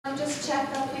I'll just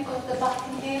check that people at the back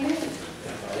can hear me.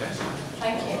 Yes.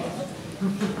 Thank you.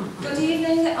 Good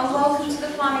evening and welcome to the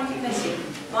Planning Committee.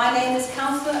 My name is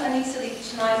Councillor Anita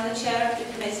Leech and I am the Chair of the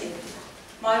Committee.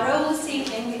 My role this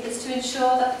evening is to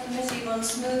ensure that the Committee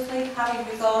runs smoothly, having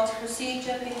regard to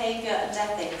procedure, behaviour and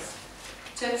ethics.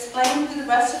 To explain who the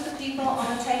rest of the people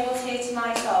on the tables here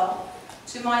tonight are,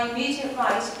 to my immediate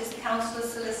right is the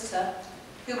Councillor's Solicitor,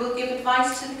 who will give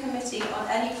advice to the Committee on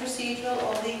any procedural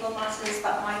or legal matters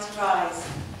that might arise.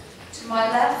 To my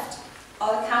left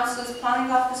are the Councillor's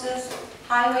Planning Officers,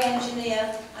 Highway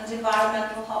Engineer and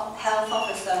Environmental Health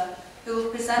Officer, who will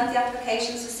present the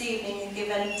applications this evening and give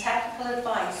any technical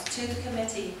advice to the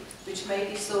Committee which may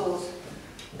be sought.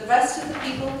 The rest of the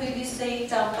people who you see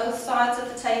down both sides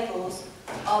of the tables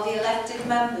are the elected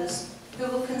members who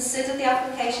will consider the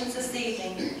applications this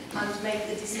evening and make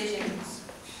the decisions.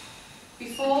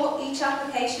 Before each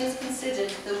application is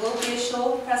considered, there will be a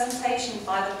short presentation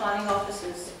by the planning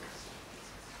officers.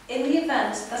 In the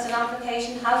event that an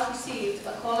application has received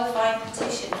a qualifying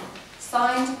petition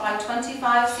signed by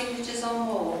 25 signatures or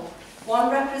more, one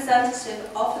representative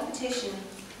of the petition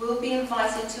will be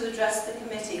invited to address the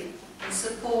committee in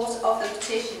support of the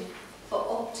petition for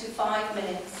up to 5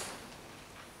 minutes.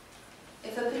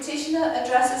 If a petitioner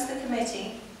addresses the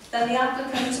committee, then the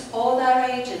applicant or their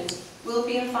agent will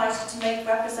be invited to make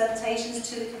representations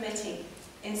to the committee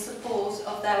in support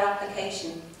of their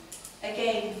application,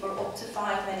 again for up to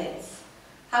 5 minutes.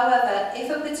 However, if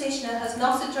a petitioner has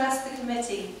not addressed the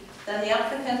committee, then the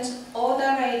applicant or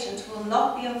their agent will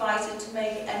not be invited to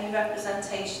make any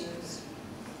representations.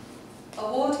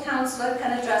 A ward councillor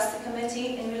can address the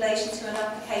committee in relation to an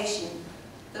application.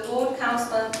 The ward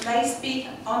councillor may speak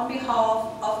on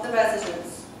behalf of the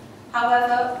residents.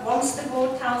 However, once the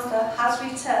ward councillor has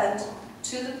returned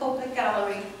to the public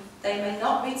gallery, they may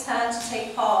not return to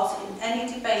take part in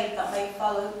any debate that may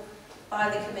follow by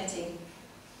the committee.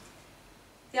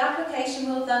 The application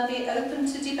will then be open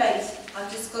to debate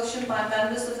and discussion by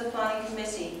members of the planning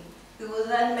committee, who will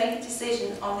then make a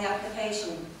decision on the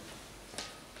application.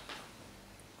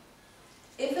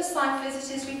 If a site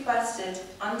visit is requested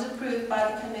and approved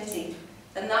by the committee,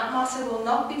 then that matter will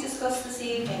not be discussed this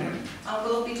evening and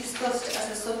will be discussed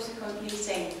at a subsequent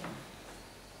meeting.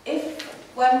 If,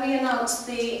 when we announce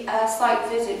the site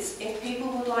visits, if people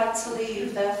would like to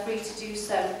leave, they're free to do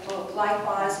so, but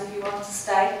likewise, if you want to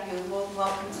stay, you're more than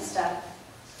welcome to stay.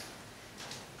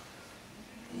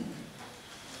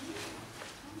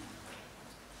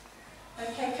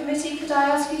 Okay, committee, could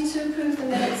I ask you to approve the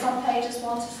minutes on pages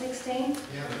 1 to 16?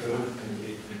 Yeah,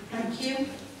 Thank you.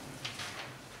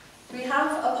 We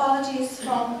have apologies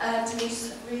from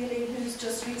Denise, really, who's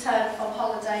just returned from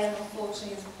holiday and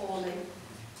unfortunately is poorly.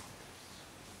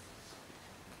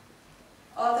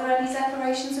 Are there any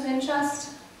declarations of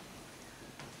interest?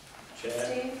 Chair.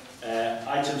 Steve?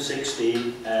 Item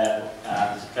 16,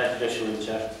 and prejudicial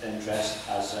interest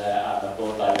as I'm a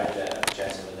board director at the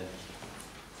gentleman.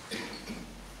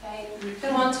 Okay,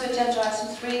 go on to agenda item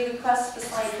 3, requests for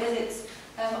site visits.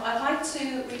 I'd like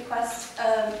to request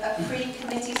a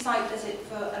pre-committee site visit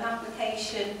for an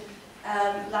application,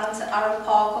 Land at Arrow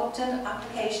Park, Upton,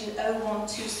 application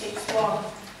 01261.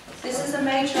 This is a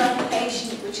major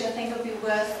application which I think will be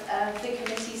worth the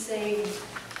committee seeing.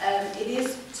 It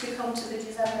is to come to the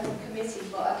December committee,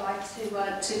 but I'd like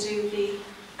to do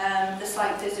the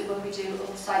site visit when we do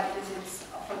other site visits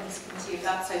from this committee, if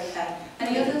that's okay.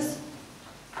 Any others?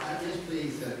 Yes,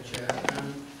 please, Chair.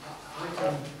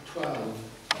 Item 12,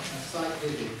 site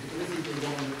visit. The committee is the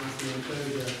one that has the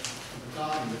enclosure of the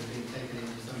garden that's been taken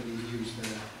into somebody's use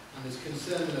there. And there's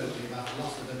concern locally about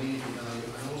loss of amenity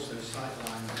value and also sight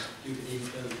lines due to the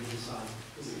enclosure of the site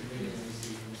that we can really only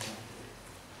see from the site.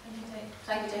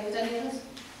 Thank you, David. Any others?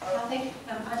 Kathy?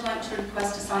 I'd like to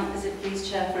request a site visit, please,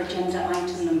 Chair, for agenda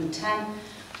item number 10,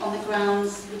 on the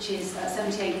grounds, which is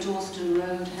 78 Dawston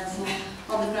Road, Hessel,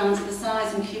 on the grounds that the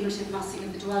size and cumulative massing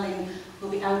of the dwelling will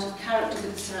be out of character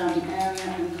with the surrounding area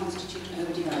and constitute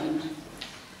overdevelopment.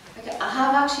 Okay, I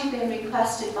have actually been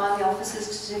requested by the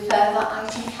officers to defer that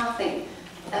item, Kathy.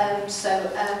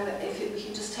 If we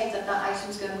can just take that item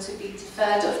is going to be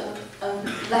deferred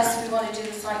unless we want to do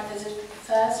the site visit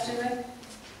first, do we?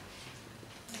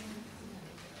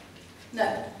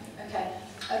 No. Okay.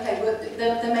 Okay. Well,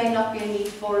 there may not be a need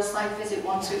for a site visit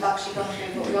once we've actually gone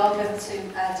through, but we are going to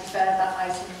defer that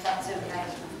item if that's okay.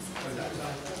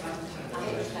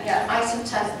 Yeah, item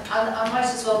 10. And I might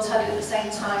as well tell you at the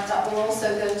same time that we're also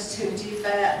going to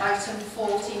defer item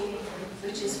 14,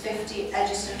 which is 50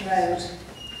 Egerton Road.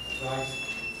 Right.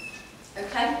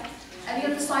 Okay. Any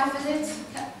other site visits?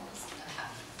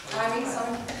 Irene,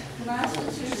 sorry. Can I ask for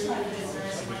 2 site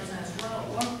visits?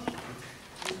 One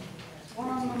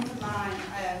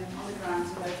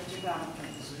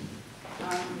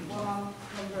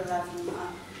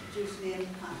the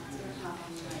impact it will have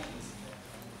on the rates.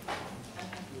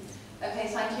 Okay,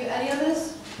 thank you. Any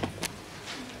others?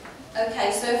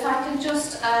 Okay, so if I can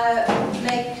just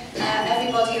make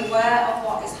everybody aware of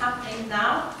what is happening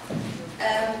now.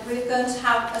 We're going to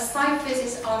have a site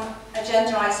visit on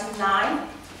agenda item 9.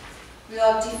 We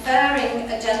are deferring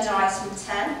agenda item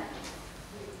 10.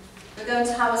 We're going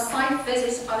to have a site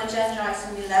visit on agenda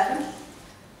item 11,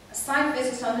 a site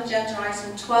visit on agenda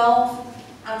item 12,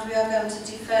 and we are going to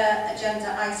defer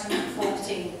agenda item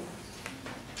 14.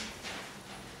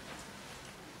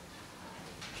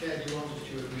 Chair, do you want us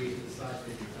to agree to the site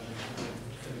visit?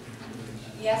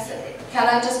 Yes, can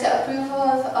I just get approval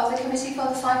of the committee for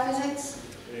the site visits?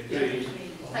 Agreed.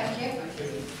 Thank you. Thank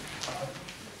you.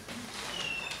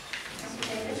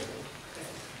 David?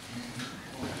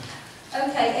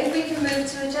 Okay, if we can move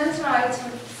to agenda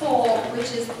item 4,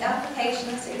 which is the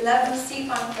applications 11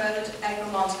 SEABANK Road,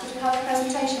 Egremont. Could we have a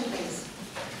presentation, please?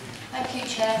 Thank you,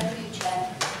 Chair. Thank you,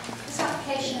 Chair. This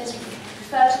application is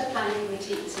referred to the Planning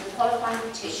Committee. It's a qualifying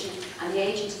petition, and the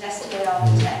agent is SEABANK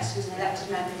Architects, who's an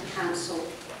elected member of the Council.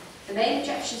 The main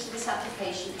objections to this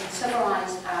application can be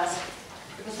summarised as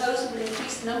the proposal will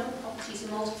increase the number of properties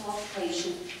in multiple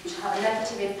occupation, which will have a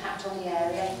negative impact on the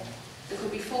area. There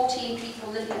could be 14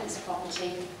 people living at this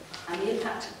property, and the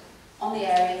impact on the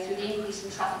area through the increase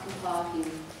in traffic and parking.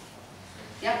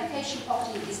 The application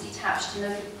property is detached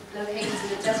and located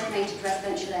in a designated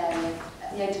residential area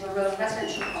at the end of a row of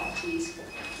residential properties.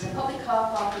 There's a public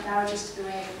car park and garages to the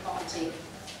rear of the property.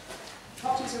 The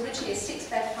property was originally a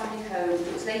 6-bed family home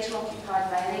that was later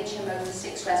occupied by an HMO for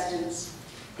 6 residents.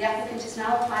 The applicant has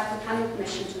now applied for planning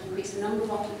permission to increase the number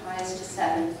of occupiers to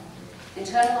 7.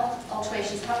 Internal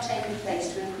alterations have taken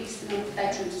place to increase the number of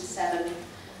bedrooms to 7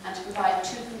 and to provide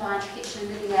 2 combined kitchen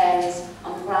and living areas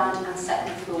on the ground and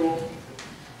second floor.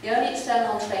 The only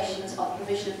external alterations are the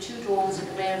provision of 2 dormers at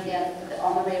the rear of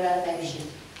on the rear elevation.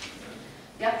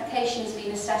 The application has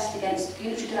been assessed against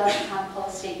Unitary Development Plan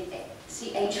Policy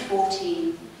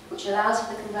CH14, which allows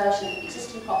for the conversion of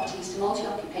existing properties to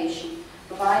multi-occupation,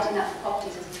 providing that the property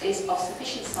is of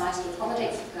sufficient size to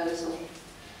accommodate the proposal.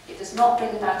 It does not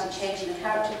bring about a change in the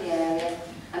character of the area,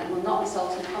 and it will not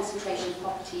result in a concentration of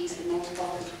properties in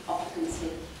multiple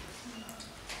occupancy.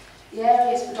 The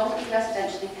area is predominantly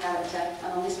residential in character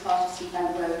and on this part of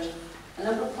SEABANK Road. A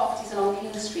number of properties along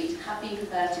King Street have been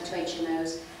converted to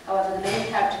HMOs. However, the main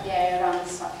character of the area around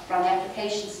the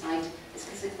application site is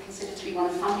considered to be one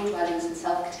of family dwellings and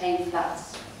self-contained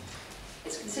flats.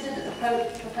 It's considered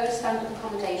that the proposed standard of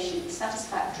accommodation is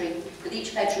satisfactory, with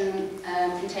each bedroom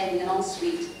containing an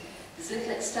ensuite. There's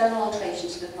little external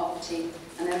alterations to the property,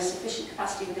 and there is sufficient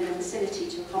capacity within the vicinity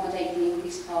to accommodate the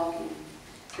increased parking.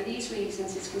 For these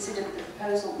reasons, it's considered that the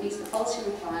proposal meets the policy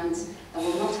requirements and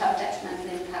will not have a detrimental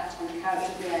impact on the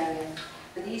character of the area.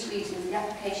 For these reasons, the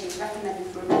application is recommended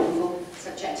for approval,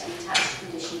 subject to the attached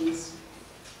conditions.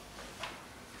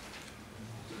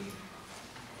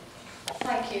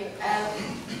 Thank you.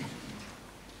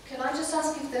 Can I just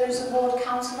ask if there is a ward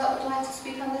councillor that would like to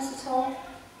speak on this at all?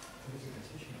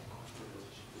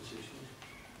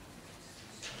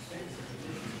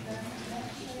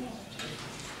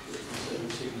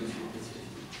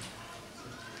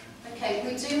 Okay,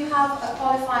 we do have a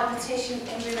qualified petition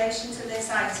in relation to this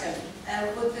item.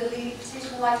 Would the lead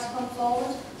petitioner like to come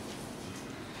forward?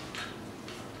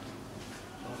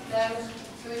 No?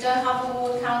 So we don't have a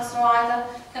ward councillor either.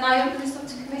 Can I open this up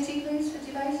to committee, please, for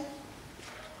debate?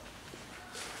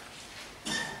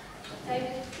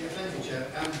 David? Yeah, thank you, Chair.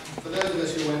 For those of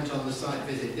us who went on the site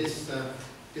visit, this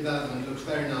development looks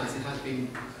very nice. It has been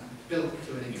built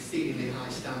to an exceedingly high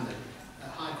standard,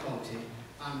 high quality.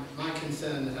 My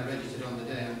concern that I registered on the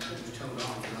day, I was told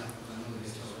after that, but I'm not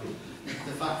told,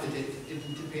 the fact that it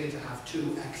didn't appear to have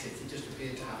 2 exits, it just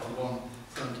appeared to have one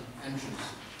front entrance.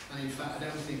 And in fact, I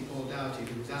don't think Paul Doughty,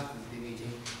 who was at the meeting,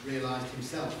 realised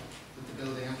himself that the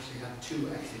building actually had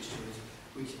 2 exits to it,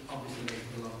 which obviously makes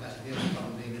it a lot better. The only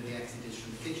problem being that the exit is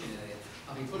from the kitchen area.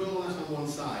 Having put all that on one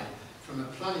side, from a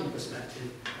planning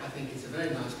perspective, I think it's a very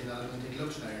nice development. It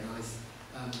looks very nice.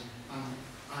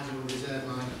 I will reserve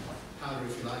my powder,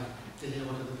 if you like, to hear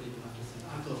what other people have to say.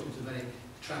 I thought it was a very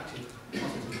attractive,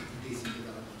 positive, decent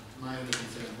development. My only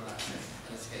concern were access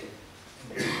and escape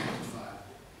in fire.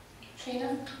 Treena?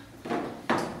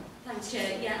 Thanks,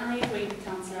 Chair. Yeah, I agree with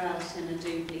Councillor Elderton. I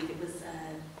do believe it was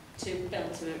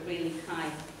built to a really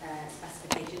high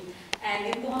specification.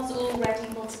 It was already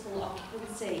multiple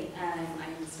occupancy, I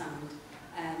understand.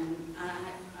 I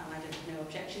don't have no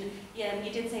objection. Yeah,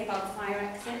 you did say about the fire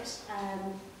exit.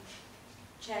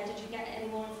 Chair, did you get any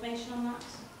more information on that?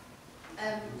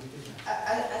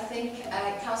 I think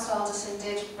Councillor Alderson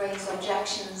did raise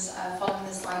objections following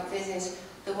the site visit.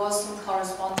 There was some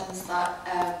correspondence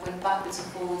that went backwards and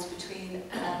forwards between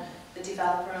the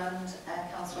developer and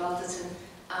Councillor Alderson,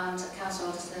 and Councillor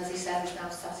Alderson, as he said, is now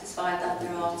satisfied that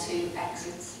there are 2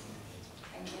 exits.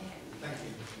 Thank you. Thank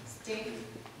you. Steve?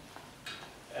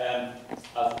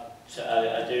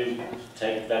 I do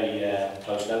take very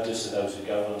close notice of those who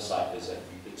go on a site visit.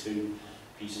 The 2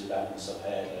 pieces of evidence I've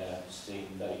heard seem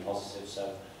very positive,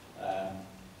 so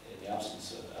in the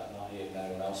absence of not hearing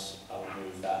anyone else, I would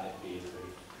move that it be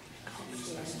approved.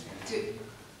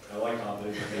 No, I can't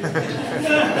move it.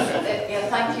 Yeah,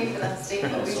 thank you for that, Steve,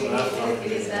 but we do need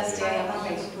it is an SDA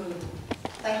application.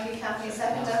 Thank you, Kathleen.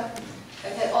 Seconder.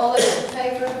 Okay, all those in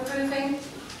favour of approving?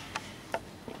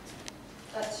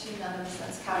 That's unanimous,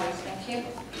 that's carried. Thank you.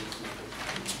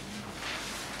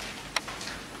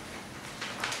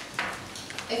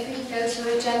 If we could go to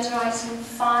agenda item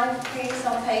 5, please,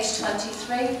 on page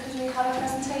 23. Could we have a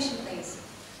presentation, please?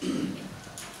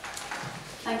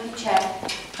 Thank you, Chair.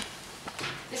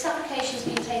 This application has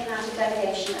been taken out of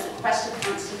delegation at the request of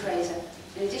Councillor Fraser.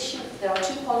 In addition, there are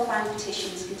 2 qualifying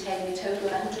petitions containing a total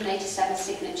of 187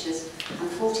 signatures and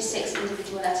 46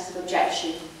 individual letters of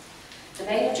objection. The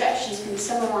main objections can be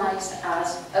summarised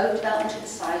as overdevelopment of the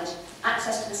site,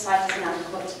 access to the site is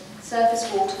inadequate, surface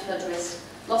water flood risk,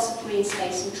 loss of green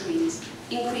space and trees,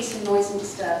 increase in noise and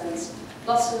disturbance,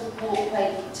 loss of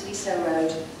walkway to Leech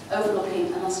Road,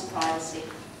 overlooking and loss of privacy.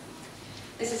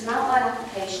 This is an outline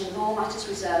application of all matters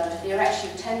reserved for the erection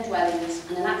of 10 dwellings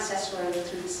and an access road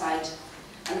through the site,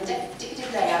 and the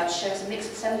indicative layout shows a mix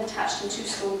of semi-detached and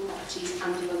 2-storey properties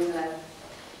and a bungalow.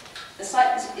 The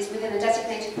site is within a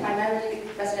designated primarily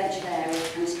residential area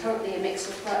and is currently a mix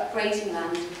of grazing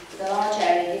land with a large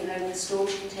area given over to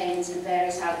storage containers and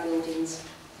various outbuildings.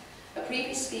 A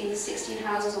previous scheme of 16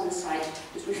 houses on the site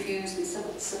was refused and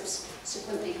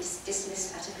subsequently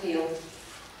dismissed at appeal.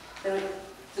 There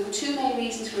were 2 main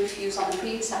reasons for refusal on the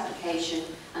previous application,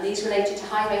 and these related to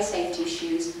highway safety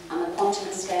issues and the quantum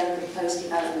and scale of the proposed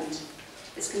development.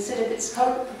 It's considered that its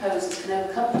current proposals can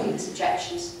overcome previous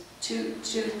objections to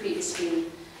the previous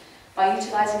scheme by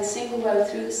utilising a single road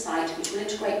through the site which will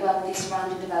integrate well with the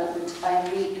surrounding development by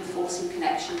reinforcing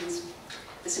connections.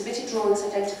 The submitted drawings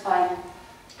identify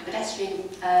pedestrian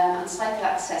and cycle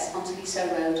access onto Leech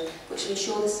Road, which will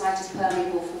ensure the site is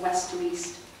permeable from west to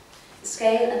east. The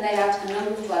scale and layout and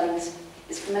number of dwellings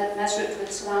is commensurate with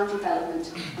the surrounding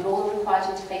development, and all the required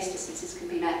interface distances can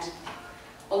be met.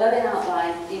 Although in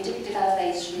outline, the indicative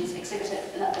elevations exhibit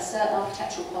a certain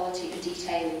architectural quality and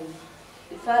detailing.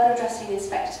 In further addressing the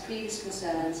inspector's previous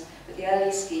concerns with the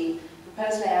earlier scheme, the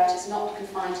proposed layout is not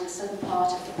confined to the southern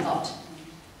part of the plot.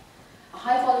 A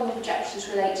high volume of objections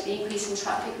relate to the increase in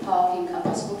traffic, parking and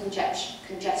possible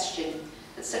congestion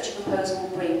that such a proposal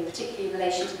will bring, particularly in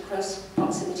relation to the close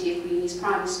proximity of Greenleys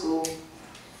Primary School.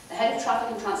 The Head of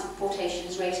Traffic and Transportation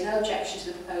has raised no objections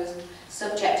to the proposal,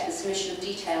 subject to the submission of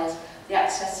details of the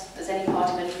access as any part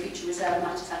of any future reserve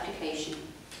matters application.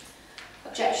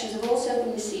 Objections have also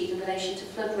been received in relation to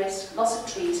flood risk, loss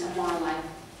of trees and wildlife.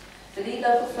 The lead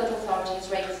local flood authority has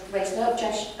raised no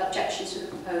objections to the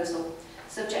proposal,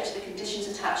 subject to the conditions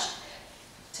attached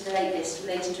to the late list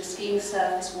relating to a scheme of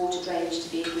surface water drainage to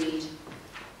be agreed.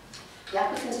 The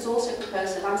applicant has also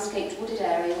proposed a landscaped wooded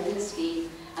area within the scheme,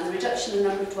 and the reduction in the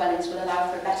number of dwellings will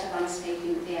allow for a better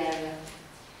landscaping of the area.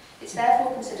 It's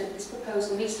therefore considered that this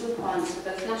proposal meets the requirements of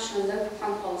both national and local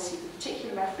plan policy, with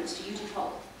particular reference to UDP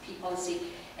policy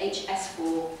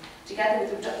HS4, together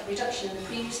with the reduction in the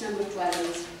previous number of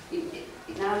dwellings.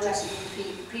 It now addresses the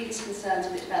previous concerns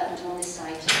with the development on this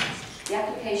site. The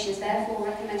application is therefore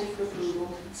recommended for approval,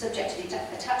 subject to the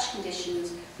attached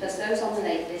conditions, plus those on the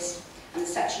late list, and the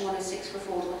Section 106 for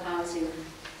affordable housing.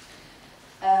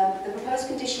 The proposed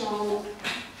condition 12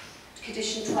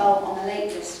 on the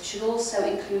late list should also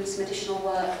include some additional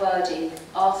wording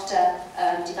after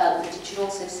development. It should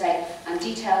also say, and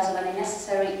details of any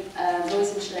necessary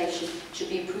noise insulation should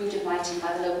be approved in writing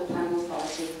by the local planning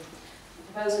authority. The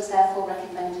proposal is therefore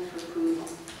recommended for approval.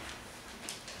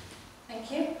 Thank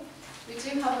you. We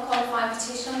do have a qualifying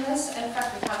petition on this. In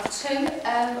fact, we have 2.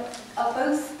 Are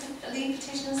both lead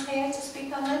petitioners here to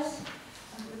speak on this?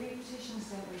 The lead petitioners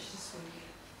don't wish to speak.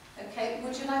 Okay,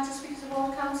 would you like to speak to the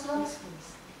Ward Councillor? Yes,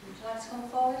 please. Would you like to come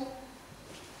forward?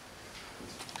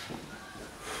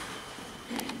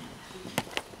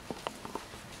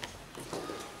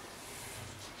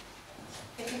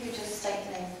 If you could just state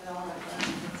the name for the honour. Thank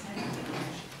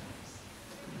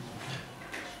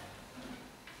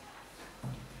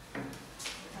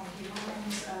you. My name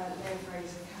is Leah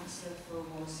Fraser, Councillor for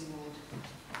Wallasey Ward.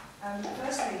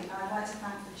 Firstly, I'd like to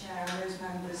thank the Chair and those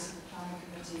members of the Planning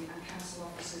Committee and Council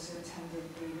officers who attended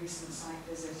the recent site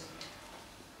visit.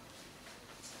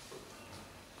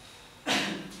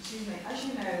 Excuse me. As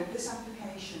you know, this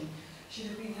application should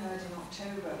have been heard in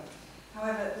October.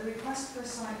 However, the request for a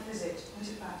site visit put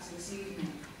it back to this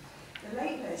evening. The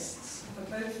late lists for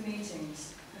both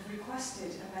meetings have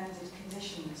requested amended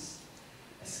conditions,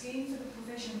 a scheme for the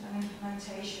provision and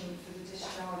implementation for the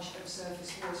discharge of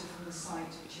surface water from the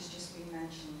site, which has just been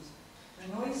mentioned, a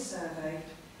noise survey,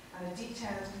 and a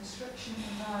detailed construction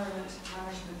environment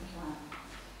management plan.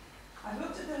 I've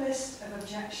looked at the list of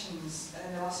objections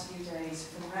in the last few days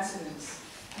from residents,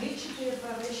 and each of the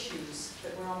above issues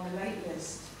that were on the late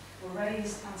list were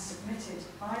raised and submitted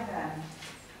by them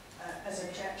as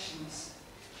objections.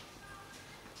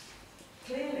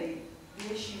 Clearly,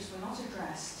 the issues were not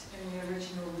addressed in the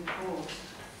original report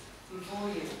before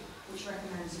you, which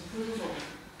recommends approval.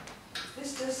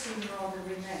 This does seem rather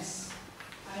remiss,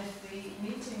 and if the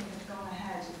meeting had gone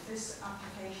ahead, if this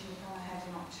application had gone ahead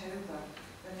in October,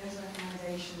 then those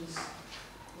recommendations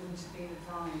wouldn't have been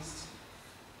advised.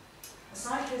 A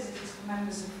site visit is for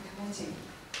members of the committee,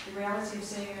 the reality of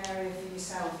seeing an area for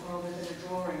yourself rather than a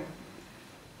drawing.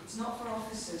 It's not for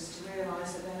officers to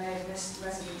realise that they may have missed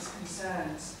residents'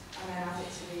 concerns and then add it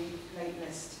to the late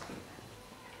list.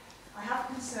 I have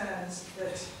concerns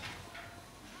that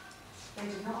they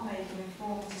did not make an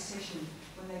informed decision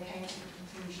when they came to the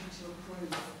conclusion to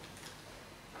approve.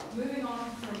 Moving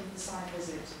on from the site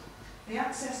visit, the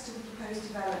access to the proposed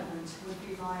development would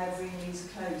be via Greenleys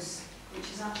Close, which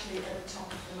is actually at the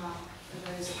top of the map for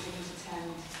those that didn't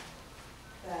attend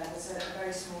there. There's a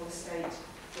very small estate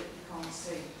that you can't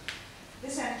see.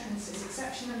 This entrance is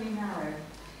exceptionally narrow,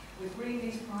 with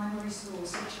Greenleys Primary School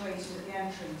situated at the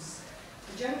entrance.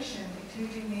 The junction,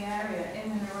 including the area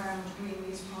in and around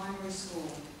Greenleys Primary School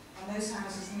and those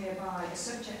houses nearby, are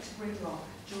subject to gridlock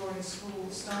during school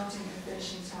starting and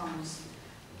finishing times.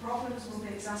 The problems will be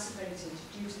exacerbated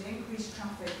due to the increased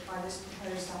traffic by this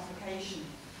proposed application.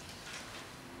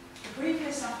 The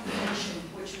previous application,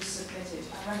 which was submitted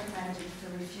and recommended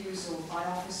for refusal by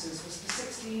officers, was for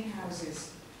 16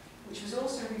 houses, which was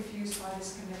also refused by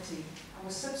this committee and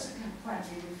was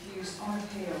subsequently refused on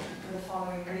appeal for the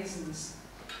following reasons.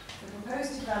 The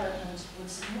proposed development would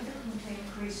significantly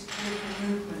increase vehicle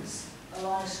movements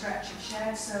along a stretch of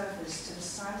shared surface to the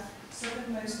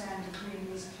southernmost end of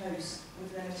Greenleys Close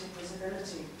with limited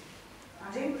visibility,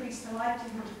 and increase the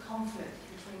likelihood of conflict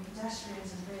between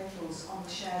pedestrians and vehicles on the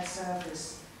shared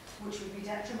surface, which would be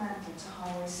detrimental to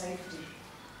highway safety.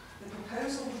 The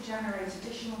proposal would generate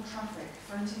additional traffic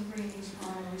fronting Greenleys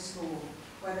Primary School,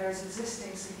 where there is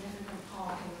existing significant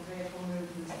parking and vehicle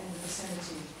movement in the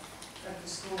vicinity of the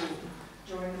school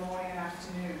during the morning and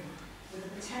afternoon, with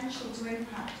the potential to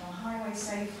impact on highway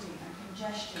safety and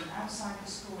congestion outside the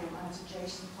school and at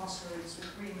adjacent crossroads with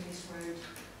Greenleys Road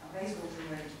and Bayswater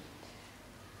Road.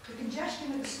 The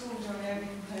congestion at the school during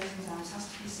opening and closing times has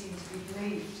to be seen to be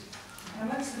believed. And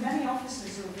amongst the many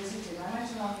officers who were visited, I went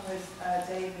along with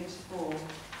David Ball,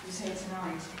 who's here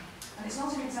tonight, and it's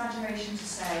not an exaggeration to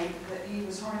say that he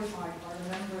was horrified by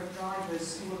the number of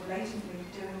drivers who were blatantly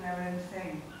doing their own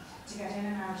thing to get in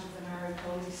and out of the narrow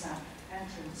cul-de-sac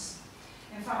entrance.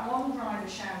 In fact, one driver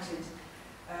shouted,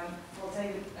 well,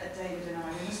 David and I,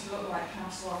 we must look like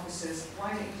council officers,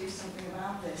 why don't you do something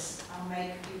about this and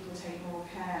make people take more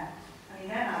care? And he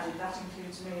then added, that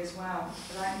includes me as well,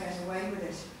 but I can get away with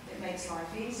it, it makes life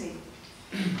easy.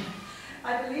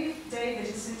 I believe David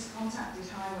has since contacted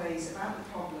Highways about the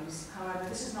problems. However,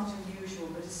 this is not unusual,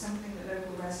 but is something that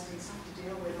local residents have to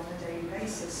deal with on a daily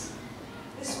basis.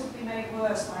 This would be made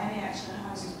worse by any extra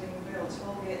houses being built,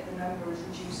 albeit the number is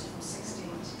reduced from 16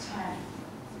 to 10.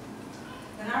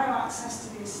 The narrow access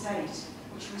to the estate,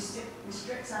 which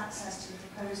restricts access to the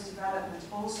proposed development,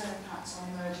 also impacts on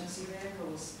emergency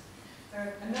vehicles. There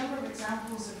are a number of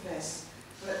examples of this,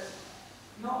 but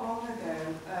not long ago,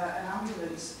 an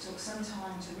ambulance took some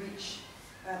time to reach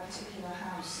a particular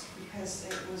house because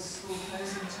it was school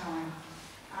closing time,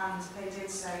 and they did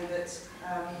say that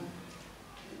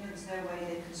there was no way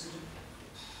they could sort of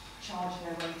charge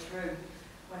their way through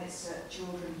when it's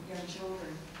young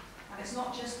children. And it's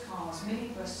not just cars.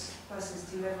 Buses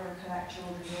deliver and collect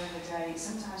children during the day,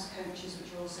 sometimes coaches,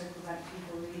 which also prevent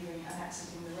people leaving and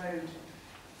exiting the road.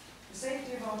 The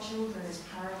safety of our children is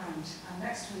paramount, and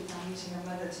next week I'm meeting a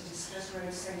mother to discuss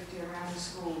road safety around the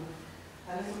school.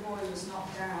 A little boy was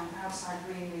knocked down outside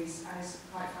Greenleys and is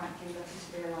quite frankly lucky to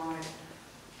be alive.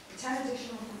 The 10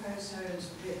 additional proposed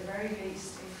homes would be at the very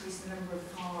least increase the number of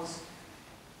cars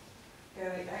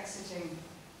exiting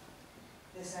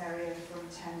this area from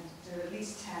 10 to at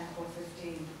least 10 or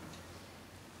 15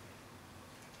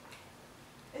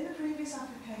 previous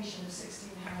application of 16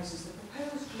 houses, the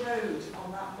proposed road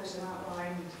on that bit of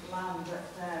outlined land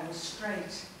up there was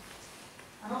straight.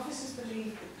 And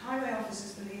highway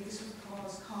officers believed this would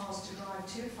cause cars to drive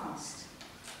too fast.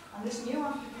 And this new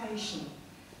application,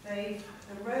 the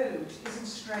road isn't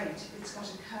straight, it's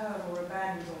got a curve or a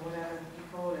bend or whatever you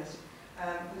call it,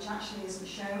 which actually isn't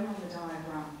shown on the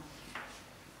diagram.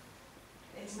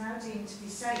 It's now deemed to be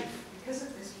safe because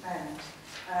of this bend,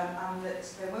 and that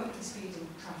there won't be speeding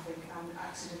traffic and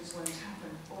accidents won't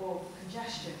happen, or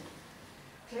congestion.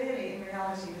 Clearly, in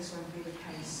reality, this won't be the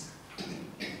case.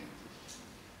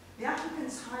 The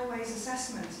applicant's highways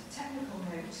assessment technical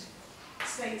note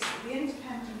states that the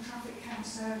independent traffic count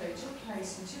survey took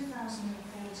place in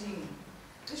 2014.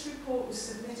 This report was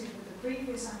submitted with the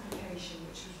previous application,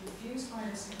 which was refused by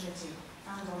this committee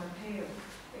and on appeal.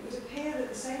 It would appear that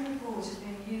the same report is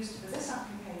being used for this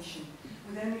application,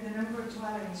 with only the number of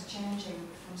dwellings changing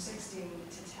from 16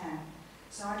 to 10.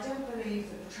 So I don't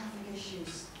believe that the traffic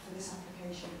issues for this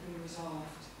application have been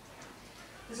resolved.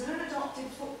 There's an unadopted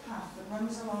footpath that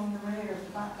runs along the rear of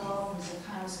the back gardens of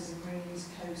houses in Greenleys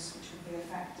Close, which would be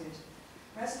affected.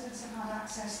 Residents have had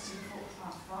access to the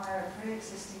footpath via a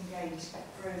pre-existing gate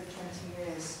for over 20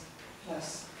 years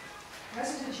plus.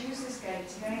 Residents use this gate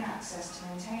to gain access to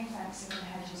maintain fencing and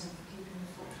hedges and for keeping the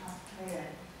footpath clear.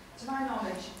 To my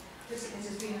knowledge, it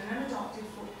has been an unadopted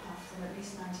footpath from at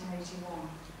least 1981.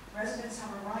 Residents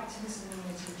have a right to this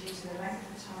amenity due to the length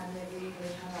of time they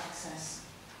legally have access.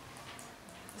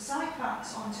 The site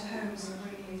backs onto homes in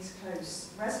Greenleys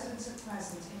Close. Residents at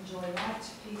present enjoy light,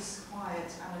 peace, quiet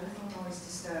and a little noise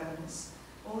disturbance.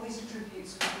 All these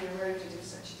attributes would be eroded if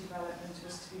such a development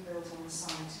was to be built on the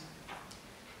site.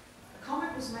 A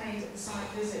comment was made at the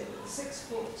site visit that the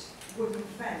 6-foot wooden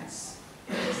fence,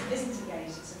 which isn't a gate,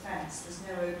 it's a fence, there's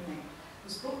no opening,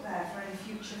 was put there for any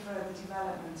future further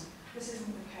development. This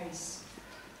isn't the case.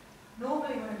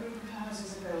 Normally when a group of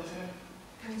houses are built, and I'm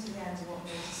coming to the end of what I'm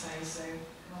going to say, so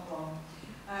not long.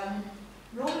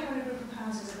 Normally when a group of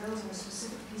houses are built on a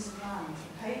specific piece of land,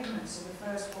 the pavements of the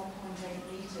first 1.8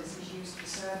 metres is used for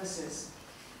services.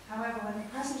 However, when the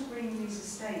present Greenleys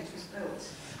estate was built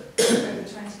over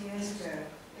 20 years ago,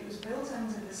 it was built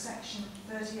under the Section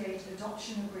 38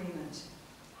 Adoption Agreement.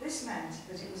 This meant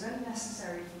that it was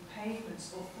unnecessary for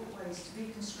pavements or footways to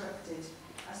be constructed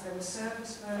as there were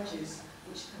surface verges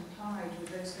which complied with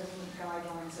those government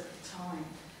guidelines at the time,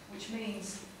 which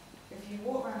means if you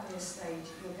walk around the estate,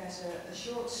 you'll get a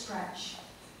short stretch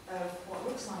of what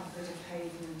looks like a bit of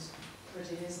pavement, but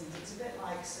it isn't. It's a bit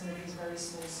like some of these very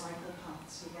small cycle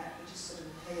paths you get that just sort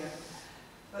of appear.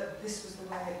 But this was the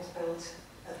way it was built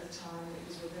at the time.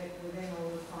 It was within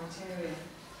all the criteria.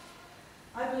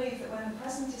 I believe that when the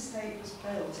present estate was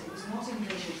built, it was not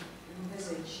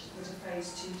envisaged that a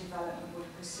phase 2 development would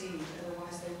proceed,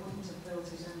 otherwise they wouldn't have built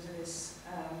it under this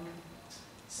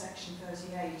Section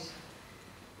 38.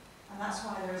 And that's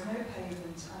why there is no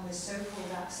pavement and this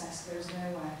so-called access goes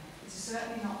nowhere. It is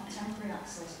certainly not temporary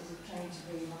access as it claimed to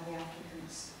be by the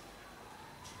applicants.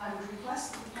 I would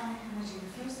request that the Planning Committee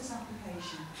refuse this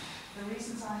application for the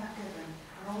reasons I have given,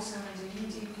 and also under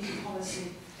UDP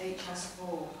policy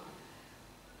HS4.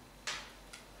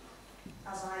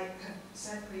 As I have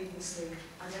said previously,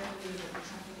 I don't believe that the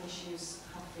traffic issues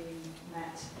have been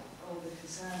met or the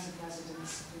concerns of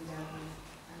residents have been dealt with.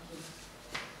 Thank you.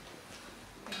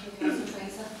 Thank you, Councillor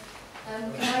Fraser.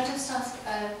 Can I just ask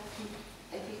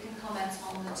if you can comment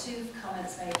on the 2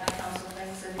 comments made by Councillor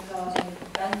Fraser regarding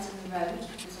bends in the road,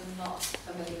 because I'm not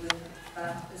familiar with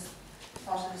that as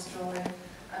part of this drawing,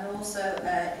 and also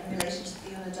in relation to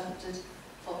the unadopted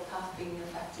footpath being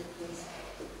affected, please.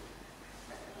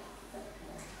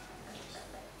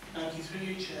 Thank you, through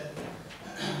you, Chair.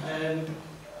 I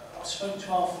spoke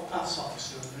to our footpaths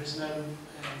officer and there is no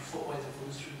footway that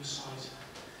runs through the site.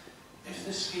 If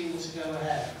this scheme were to go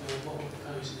ahead, what we're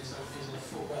proposing is a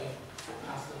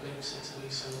footpath that links it to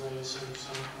Leech Road, so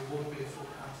there would be a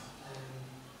footpath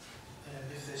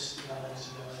if this development was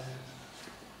to go ahead.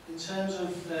 In terms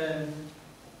of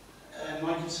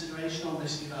my consideration on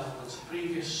this development, the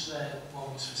previous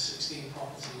one was for 16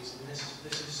 properties, and this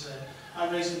is I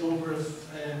raised a number of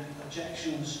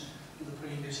objections from the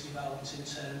previous development in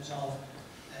terms of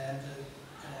the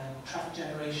traffic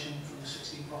generation from the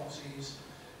 16 properties,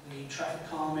 the traffic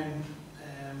calming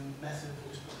method that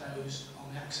was proposed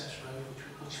on the access road,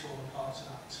 which formed part of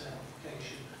that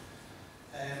application,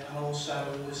 and also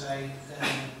there was a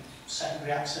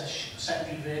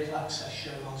secondary vehicle access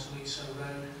shown onto Leech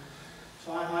Road.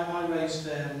 So I raised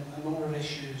a number of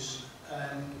issues,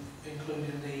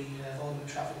 including the volume of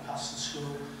traffic past the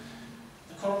school.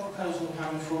 The current proposal we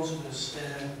have in front of us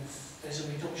there's a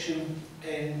reduction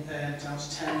in down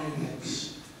to 10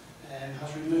 units,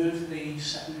 has removed the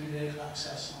secondary vehicle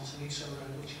access onto Leech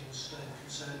Road, which I was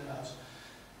concerned about,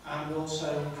 and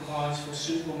also provides for a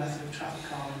suitable method of traffic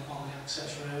calming on the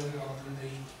access road rather than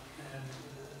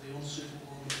the unsuitable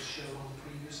one that was shown on the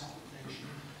previous application.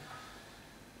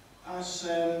 As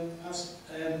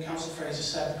Councillor Fraser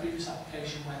said, the previous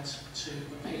application went to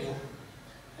appeal,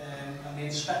 and the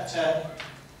inspector,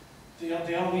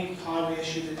 the only highway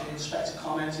issue that the inspector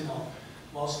commented on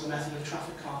was the method of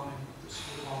traffic calming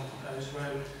on the proposed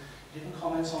road. He didn't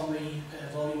comment on the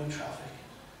volume of traffic,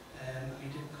 and he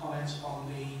didn't comment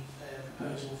on the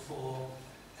proposal for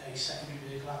a secondary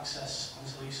vehicle access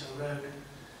onto Leech Road.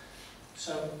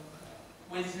 So,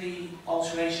 with the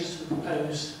alterations to the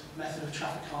proposed method of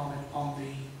traffic calming on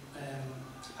the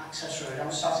access road,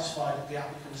 I'm satisfied that the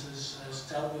applicant has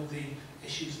dealt with the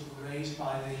issues that were raised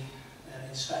by the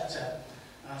inspector.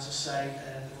 And as I say,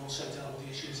 they've also dealt with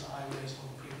the issues that I raised on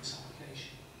the previous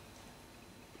application.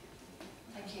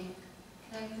 Thank you.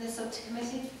 Can I open this up to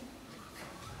committee?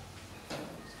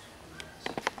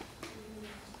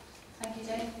 Thank you,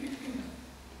 Dave.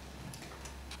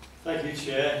 Thank you,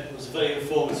 Chair. It was a very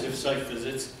informative site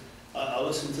visit. I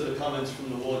listened to the comments from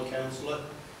the ward councillor.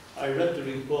 I read the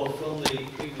report from the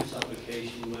previous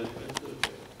application where it went through,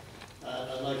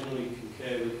 and I can only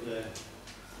concur with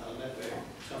our network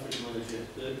traffic manager.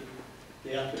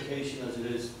 The application as it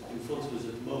is in front of us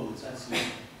at the moment actually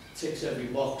ticks every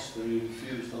box that we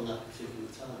refused on that particular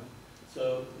time.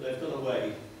 So they've gone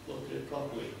away, looked at it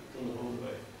properly, done the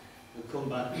homework, and come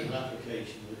back with an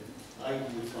application that I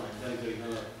would find very,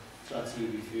 very hard to actually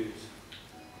refuse.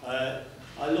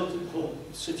 I looked at the whole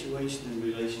situation in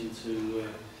relation to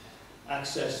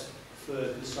access for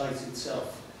the site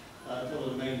itself. One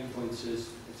of the main points is,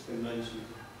 it's been mentioned,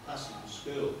 passing the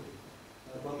school.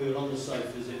 When we were on the site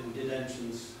visit, we did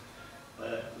entrance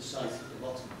the site at the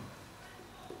bottom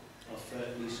of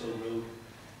Leech Road,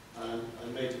 and I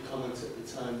made the comment at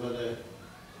the time whether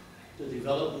the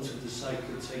development of the site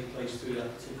could take place through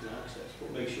that particular access,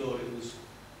 but make sure it was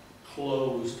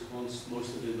closed once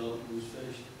most of the development was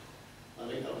finished. I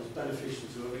think that was beneficial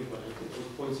to everybody. I think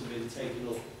those points have been taken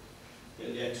up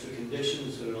in the extra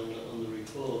conditions that are on the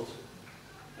report.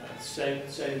 Same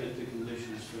with the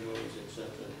conditions for roads, etc.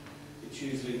 It's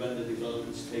usually when the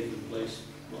development's taking place,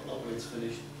 not when it's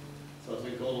finished. So I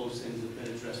think all those things have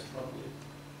been addressed properly,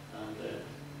 and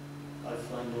I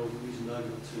find no reason either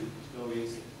to go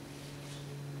against it.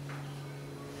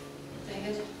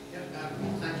 David? Yep,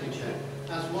 thank you, Chair.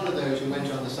 As one of those who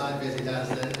went on the site visit, as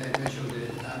Mitchell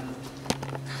did,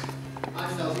 I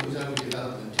felt it was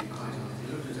overdevelopment, to be quite honest.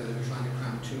 It looked as though they were trying to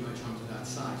cram too much onto that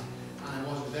site. And I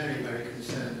was very, very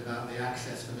concerned about the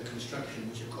access for the construction,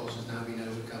 which of course has now been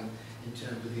overcome in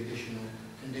terms of the additional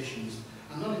conditions.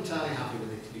 I'm not entirely happy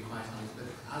with it, to be quite honest, but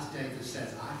as David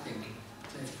says, I think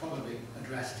they've probably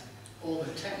addressed all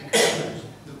the technical issues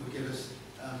that would give us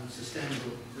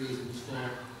sustainable reasons for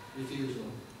refusal.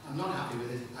 I'm not happy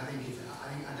with it. I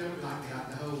don't like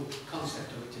the whole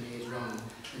concept of it. To me is wrong.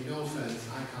 And in all fairness,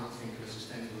 I can't think of a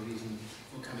sustainable reason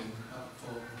for coming up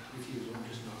for refusal. I'm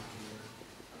just not happy with it.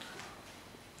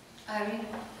 Irene?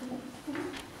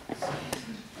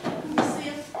 Can you see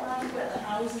if where the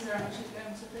houses are actually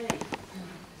going to be?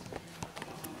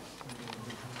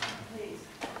 Please.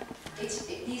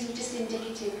 These are just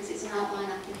indicative because it's an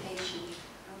outline application.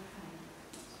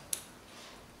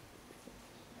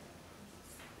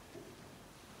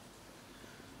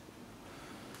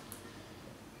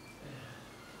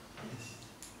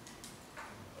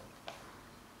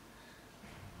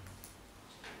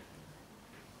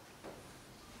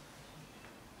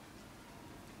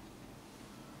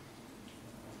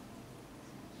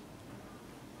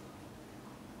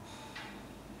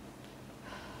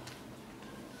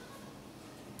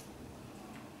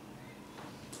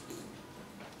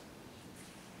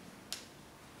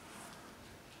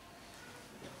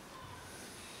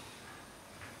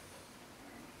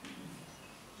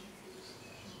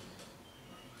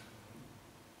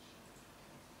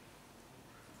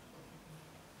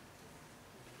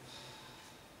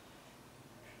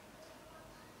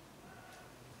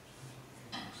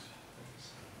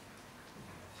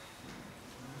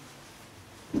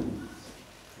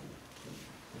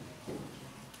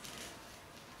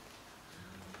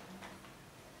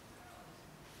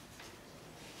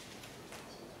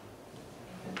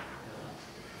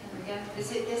 Yeah,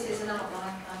 this is an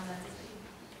outline plan then.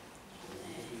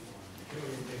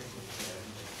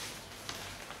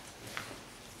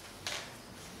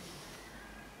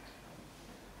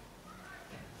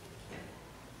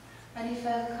 Any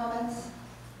further comments?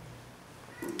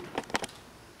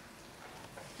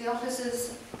 The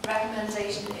officer's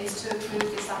recommendation is to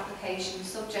approve this application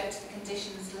subject to the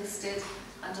conditions listed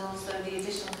and also the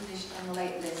additional condition on the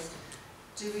late list.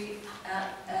 Do we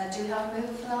have a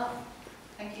move for that?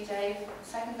 Thank you, Dave.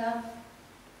 Seconder?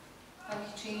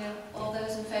 Thank you, Treena. All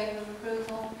those in favour of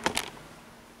approval?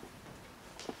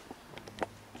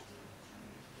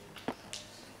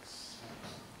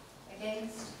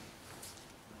 Against?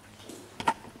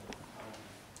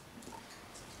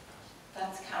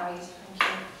 That's carried. Thank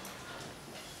you.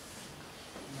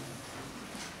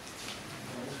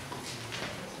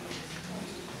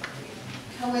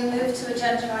 Can we move to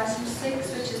agenda item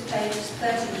 6, which is pages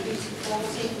 30 through to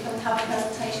 40? Can we have a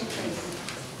presentation, please?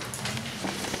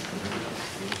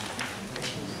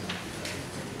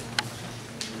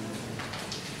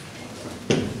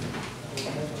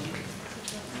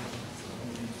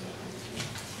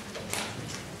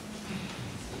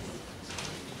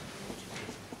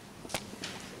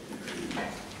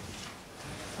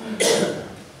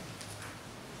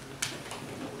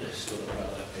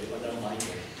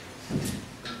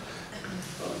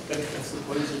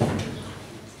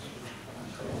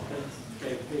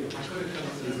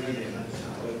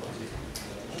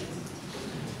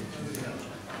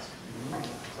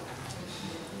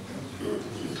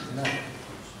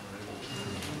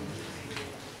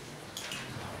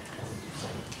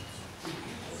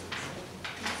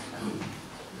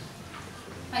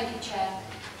 Thank you, Chair.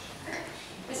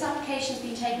 This application has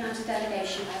been taken out of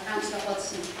delegation by Councillor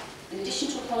Hodson in addition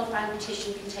to a qualifying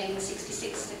petition containing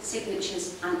 66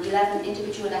 signatures and 11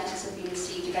 individual letters have been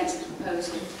received against the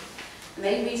proposal. The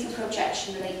main reason for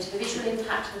objection related to the visual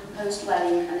impact of the proposed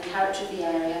dwelling and the character of the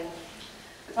area.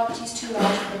 The property is too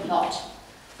large for the plot,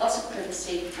 loss of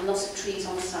privacy and loss of trees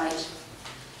on the site.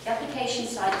 The application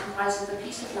site comprises of a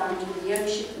piece of land with the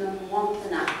ownership of number 1 of the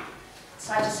NAP. The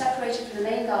site is separated from the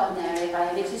main garden area by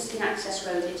an existing access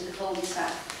road into the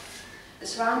cul-de-sac. The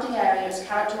surrounding area is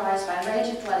characterised by a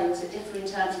range of dwellings that differ in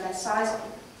terms of their size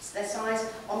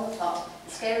on the plot,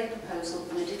 the scale of the proposal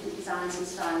and the different designs and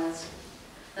styles.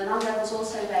 The land levels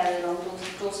also vary along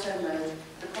Dorstone Road,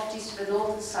 the properties to the north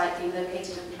of the site being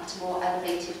located at a more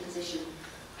elevated position.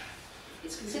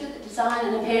 It's considered that design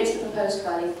and appearance of the proposed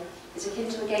dwelling is akin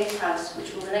to a gatehouse,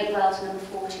 which will relate well to number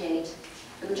 48.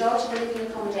 The majority of the living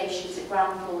accommodation is at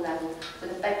ground floor level,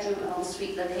 with a bedroom and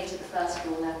ensuite located at the first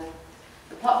floor level.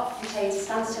 The plot contains a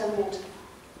sandstone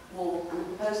wall, and the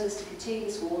proposal is to continue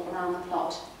this wall around the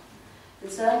plot.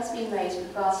 Concern has been raised with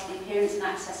regards to the appearance and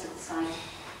access of the site.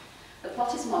 The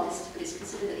plot is modest, but it's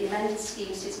considered that the amended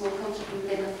scheme sits more comfortably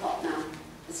within the plot now.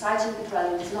 The siting of the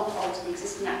dwelling does not alter the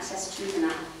existing access to the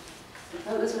NAP. The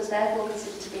proposal was therefore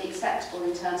considered to be acceptable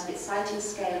in terms of its siting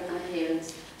scale and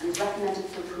appearance, and is recommended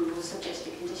for approval subject to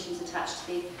the conditions attached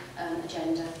to the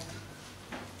agenda.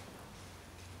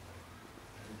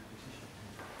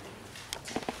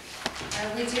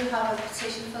 We do have a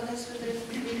petition for this. Would the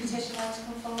petition like to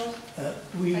come forward?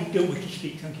 We don't wish to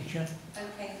speak, thank you, Chair.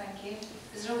 Okay, thank you.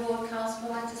 Is there a ward councillor who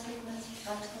would like to speak on this?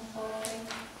 Like to come forward, please?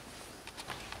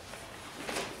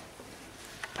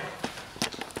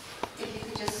 If you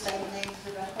could just state your name for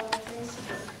the record, please.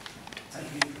 Thank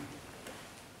you.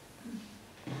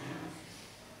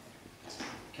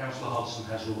 Councillor Hodson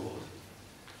has your ward.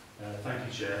 Thank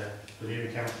you, Chair. Good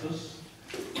evening, councillors.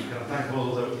 I'm going to thank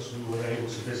all of those who were able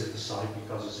to visit the site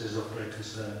because this is of great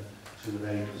concern to the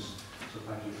neighbours. So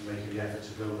thank you for making the effort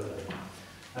to go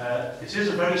there. It is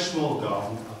a very small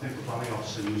garden. I think the planning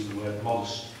officer used the word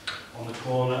modest, on the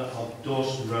corner of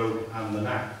Dawson Road and the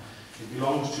NAP. It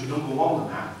belongs to number 1,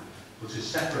 the NAP, but is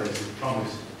separated from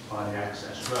it by the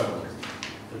access road.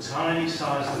 The tiny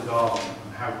size of the garden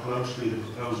and how closely the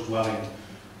proposed dwelling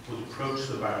would approach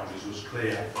the boundaries was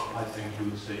clear, I think you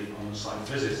would see on the site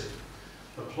visit.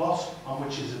 The plot on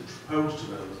which is proposed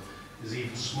to build is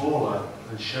even smaller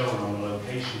than shown on the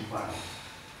location plan,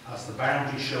 as the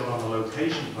boundary shown on the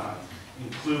location plan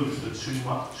includes the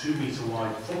 2 metre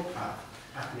wide footpath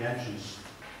at the entrance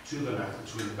to the NAP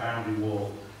between the boundary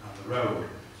wall and the road.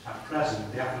 At present,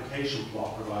 the application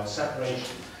plot provides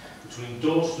separation between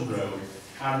Dawson Road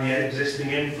and the existing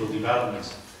infill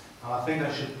development. And I think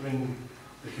I should bring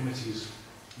the committee's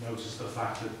notice to the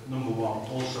fact that number 1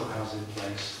 also has in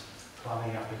place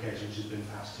planning application which has been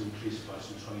passed to increase the price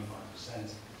from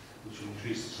 25%, which will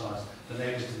increase the size. The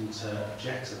neighbours didn't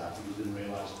object to that because they didn't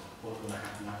realise what was going to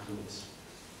happen afterwards.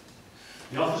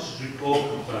 The officer's report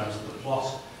confirms that the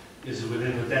plot is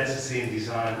within the density and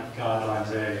design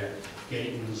guidelines area,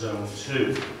 Gateman Zone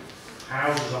 2.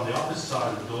 Houses on the opposite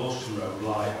side of Dawson Road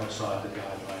lie outside the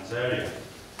guidelines area.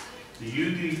 The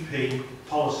UDP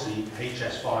policy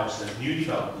HS5 says new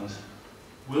development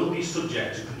will be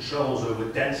subject to controls over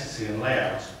density and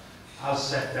layout as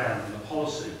set down in the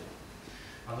policy.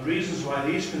 And the reasons why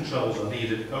these controls are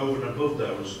needed over and above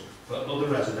those for other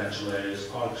residential areas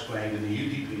are explained in the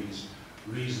UDP's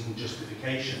reason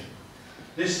justification.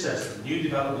 This says that new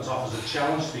development offers a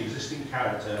challenge to the existing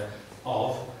character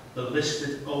of the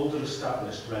listed older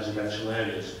established residential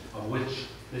areas, of which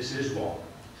this is one.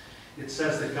 It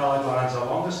says that guidelines are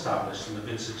long established and have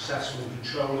been successful in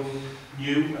controlling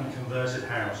new and converted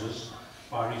houses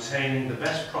by retaining the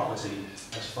best property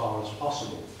as far as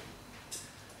possible,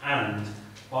 and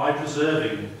by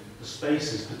preserving the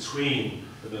spaces between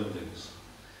the buildings.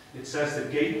 It says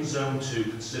that Gate Zone 2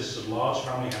 consists of large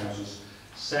family houses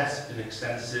set in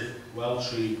extensive,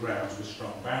 well-treed grounds with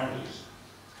strong boundaries.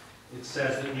 It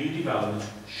says that new development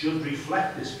should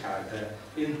reflect this character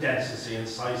in density and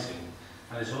siting,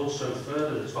 and is also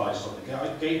further advice on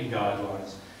the gating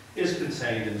guidelines is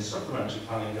contained in the Supplementary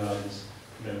Planning Guidance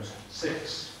Note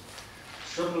 6.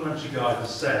 Supplementary Guidance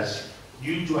says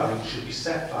new dwellings should be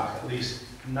set back at least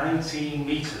 19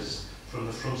 metres from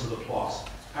the front of the plot,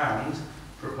 and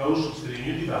proposals for the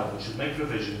new development should make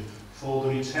provision for the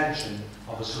retention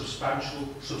of a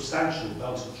substantial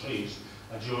belt of trees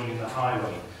adjoining the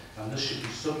highway, and this should be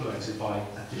supplemented by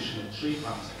additional tree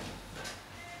planting.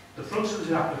 The front of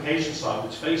the application site,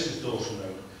 which faces Dawson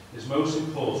Road, is most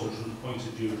important from the point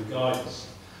of view of the guidance.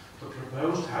 The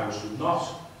proposed house would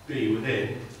not be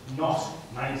within, not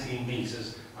 19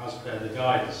 metres as per the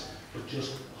guidance, but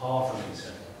just half a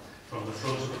metre from the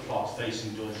front of the plot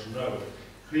facing Dawson Road.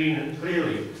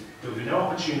 Clearly, there will be no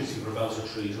opportunity for a belt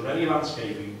of trees or any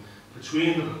landscaping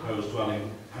between the proposed dwelling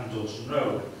and Dawson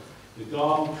Road. The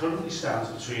garden currently stands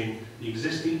between the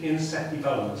existing inset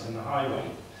development and the highway.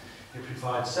 It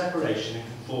provides separation in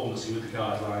conformity with the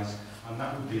guidelines, and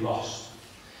that would be lost.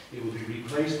 It would be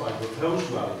replaced by a proposed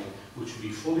dwelling which would be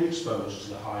fully exposed to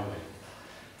the highway.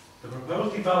 The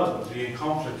proposed development would be in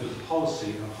conflict with the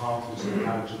policy and harmful to the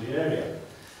character of the area.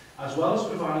 As well as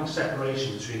providing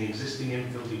separation between the existing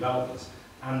infill development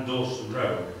and Dawson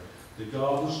Road, the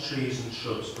gardens, trees and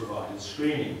shrubs provided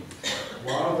screening.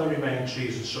 While there remain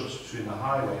trees and shrubs between the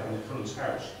highway and the current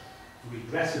house,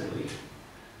 regrettably,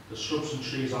 the shrubs and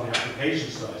trees on the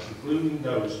application site, including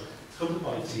those covered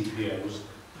by TPOs,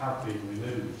 have been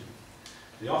removed.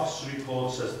 The officer's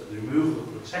report says that the removal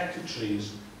of protected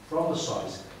trees from the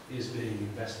site is being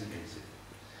investigated,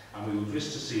 and we would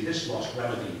wish to see this loss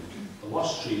remedied. The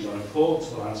lost trees are important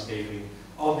to the landscaping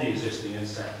of the existing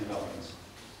inset development.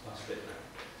 Last bit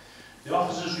now. The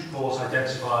officer's report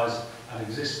identifies an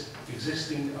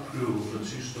existing approval for a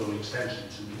two-storey extension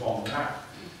to one nap.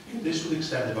 This will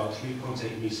extend about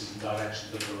 3.8 metres in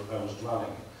direction of the proposed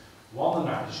dwelling. One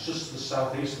nap is just to the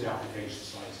southeast of the application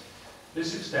site.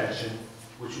 This extension,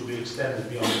 which will be extended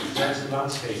beyond the presented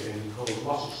landscaping and cause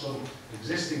loss of some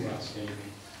existing landscaping,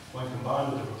 when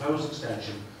combined with the proposed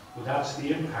extension, would add to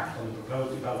the impact on the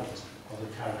proposed development of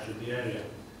the character of the area.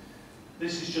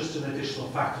 This is just an additional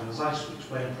factor, and as I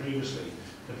explained previously,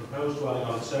 the proposed dwelling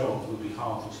on its own will be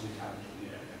harmful to the character of the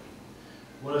area.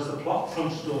 Whereas the plot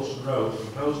fronts Dawson Road, the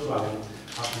proposed dwelling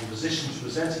has been positioned to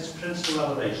present its principal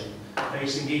elevation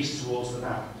facing east towards the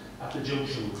nap at the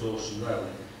junction with Dawson Road.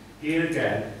 Here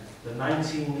again, the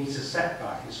 19-metre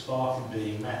setback is far from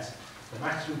being met. The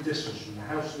maximum distance from the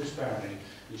house to this boundary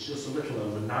is just a little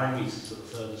over 9 metres at the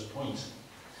furthest point.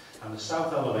 And the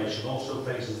south elevation also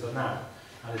faces the nap,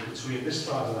 and is between this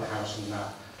side of the house and the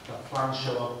nap that plans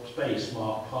show a space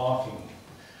marked parking.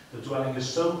 The dwelling is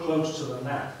so close to the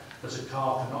nap that a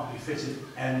car cannot be fitted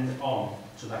end on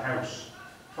to the house.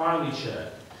 Finally,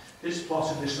 Chair, this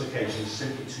plot in this location is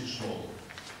simply too small.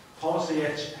 Policy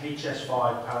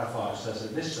HS5 para 5 says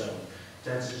in this zone,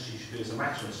 density should be as a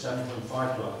maximum of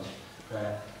 7.5 dwellings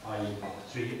per, i.e.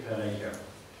 3 per acre.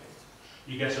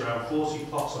 You get around 40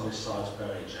 plots on this site per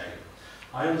HA.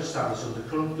 I understand that under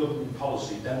current government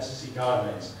policy, density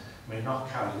guidelines may not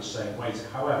carry the same weight.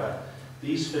 However,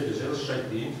 these figures illustrate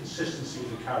the inconsistency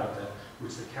of the character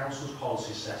which the Council's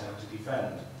policy set out to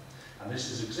defend. And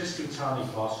this is existing tiny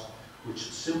plots which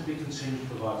should simply continue to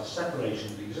provide a separation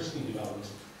of the existing development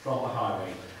from the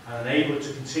highway and enable it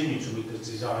to continue to meet the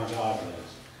design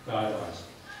guidelines.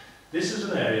 This is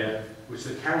an area which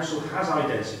the Council has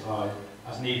identified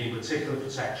as needing particular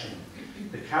protection.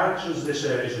 The character of this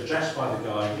area is addressed by the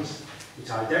guidance. It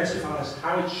identifies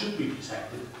how it should be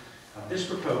protected, and this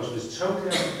proposal is totally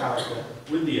out of character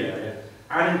with the area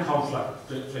and in conflict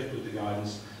with the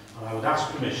guidance, and I would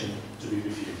ask permission to be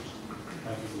refused.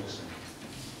 Thank you for listening.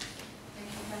 Thank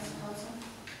you, Councillor Hodson.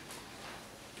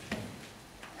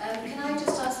 Can I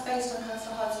just ask, based on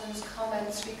Councillor Hodson's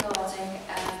comments regarding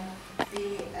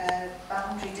the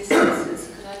boundary distances,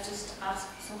 ask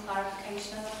for some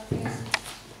clarification on that, please.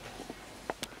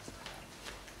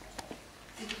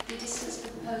 The distance of the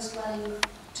proposed dwelling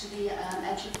to the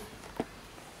edge of the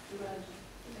road.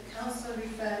 The council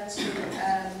referred to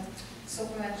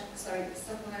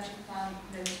supplementary plan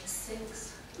note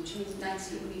 6, which means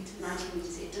 19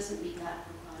 metres. It doesn't meet that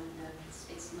requirement, no.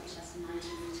 It's much less than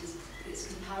 19 metres. It's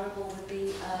comparable with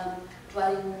the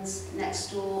dwellings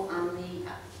next door and the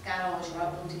garage or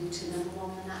outbuilding to number 1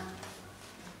 on that.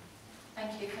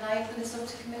 Thank you. Can I open this up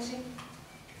to committee?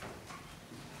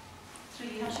 Through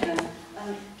you, Chair.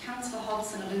 Councillor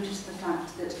Hodson alluded to the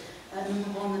fact that number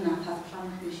 1, the NAP, have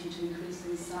planned permission to increase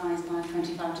in size by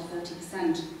 25 to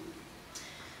 30%.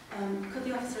 Could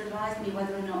the officer advise me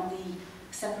whether or not the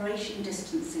separation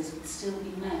distances would still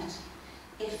be met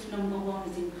if number 1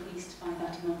 is increased by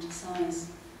that amount of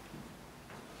size?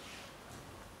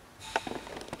 I'm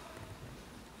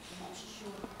not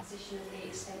sure the position of the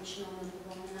extension on number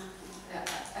 1 on that.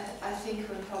 I think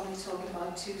we're probably talking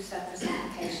about 2 separate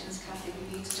applications. Kathy,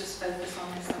 we need to just focus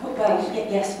on this application.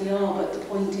 Well, yes, we are, but the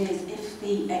point is, if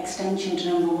the extension to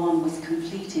number 1 was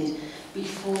completed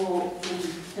before the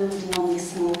building on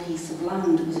this small piece of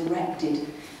land was erected,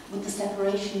 would the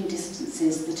separation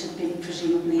distances that have been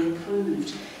presumably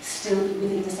approved still be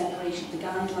within the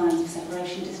guidelines of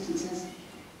separation distances?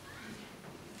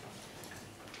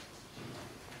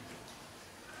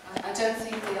 I don't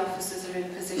think the officers are in a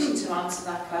position to answer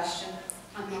that question.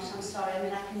 I'm sorry. I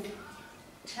mean, I can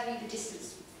tell you the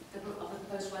distance of the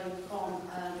proposed dwelling from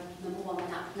number 1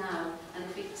 on that now, and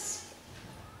if it's...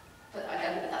 But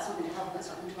that's not going to help. That's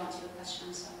not going to answer your question.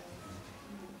 I'm sorry.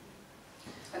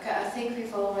 Okay, I think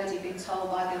we've already been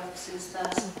told by the officers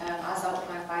that, as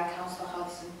outlined by Councillor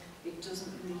Hodson, it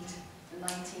doesn't meet the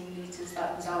 19 metres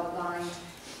that was outlined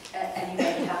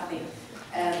anyway, Kathy.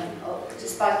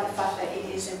 Despite the fact that it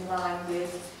is in line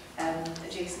with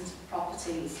adjacent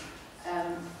properties.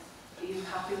 Are you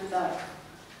happy with that?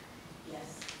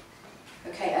 Yes.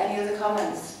 Okay, any other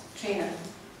comments? Treena?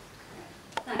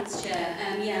 Thanks, Chair.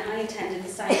 Yeah, I attended the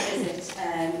site visit.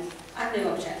 I have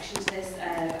no objection to this.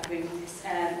 I agree with this.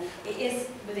 It is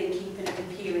within keeping of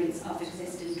appearance of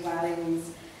existing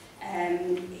dwellings.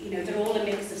 You know, they're all a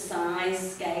mix of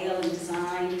size, scale and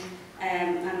design.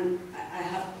 And I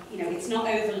have, you know, it's not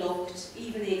overlooked.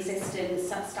 Even the existing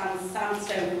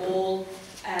sandstone wall,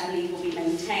 I believe, will be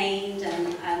maintained.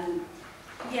 And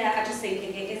yeah, I just think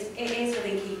it is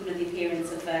within keeping of the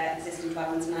appearance of existing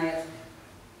dwellings, and I have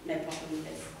no problem with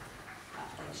this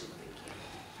application.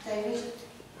 Thank you. David?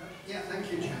 Yeah,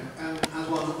 thank you, Chair. As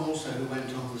one also who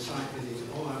went on the site visit,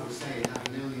 all I would say,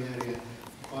 having known the area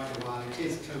for quite a while, it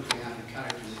is totally out of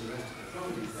character with the rest of the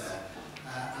properties there.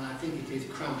 And I think it is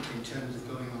cramped in terms of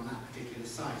going on that particular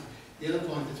site. The other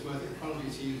point that's worth it,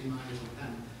 apologies for using my little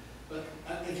pen, but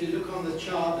if you look on the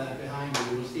chart there behind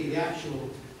you, you'll see the actual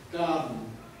garden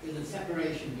is a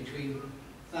separation between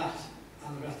that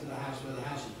and the rest of the house where the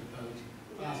house is proposed,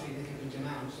 by a significant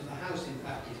amount. So the house, in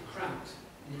fact, is cramped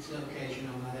in its location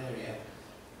on that area.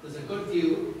 There's a good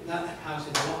view, that house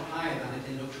is a lot higher than it,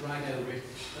 it looks right over it,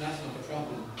 but that's not a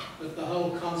problem. But the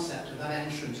whole concept of that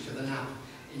entrance to the NAP,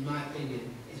 in my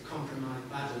opinion, is compromised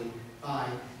badly by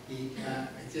the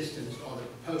existence or the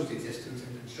proposed existence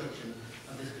and construction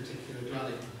of this particular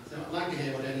dwelling. So I'd like to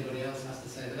hear what anybody else has to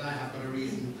say, but I have got a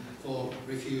reason for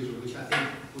refusal, which I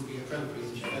think would be appropriate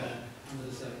and fair under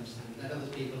the circumstances. Let other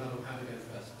people have a go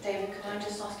first. David, could I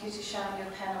just ask you to shine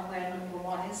your pen on where number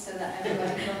 1 is so that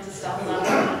everybody can understand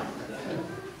that?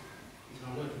 It's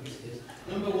not working, it is.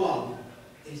 Number 1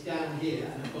 is down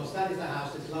here, and of course that is the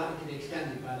house that's likely to be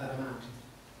extended by that amount.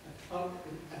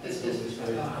 At this distance,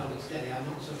 I can't hold it steady. I'm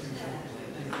not suffering from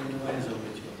anything in the way of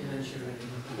dementia or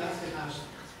anything. But that's the house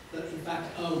that, in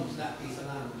fact, owns that piece of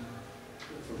land.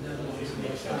 No one wants to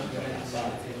be expanded.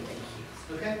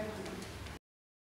 Okay?